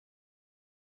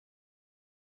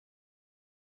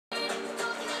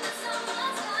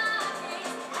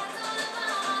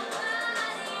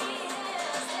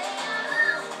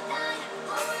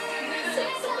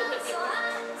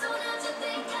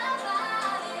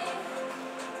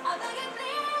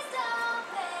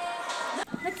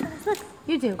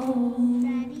You do. What?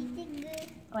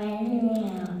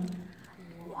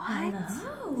 Wow.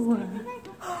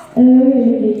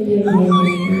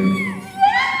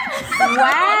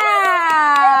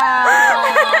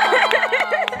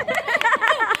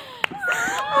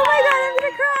 Oh my God, I'm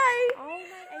gonna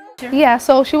cry. Yeah,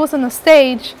 so she was on the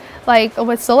stage like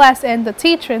with Celeste and the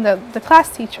teacher and the class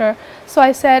teacher. So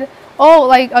I said, oh,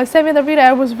 like I sent me the video.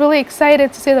 I was really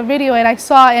excited to see the video, and I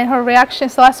saw in her reaction,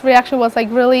 Celeste's reaction was like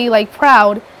really like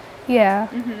proud. Yeah.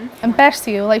 And bless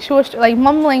you, like she was like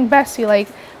mumbling bless you, like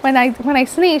when I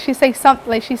sneeze, she says something,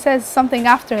 like she says something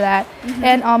after that.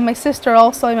 And my sister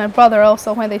also and my brother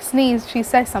also, when they sneeze, she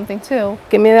says something too.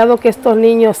 Que me he dado que estos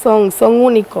niños son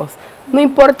únicos. No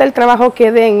importa el trabajo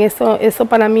que den, eso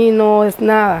para mí no es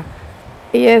nada.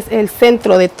 Ella es el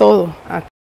centro de todo.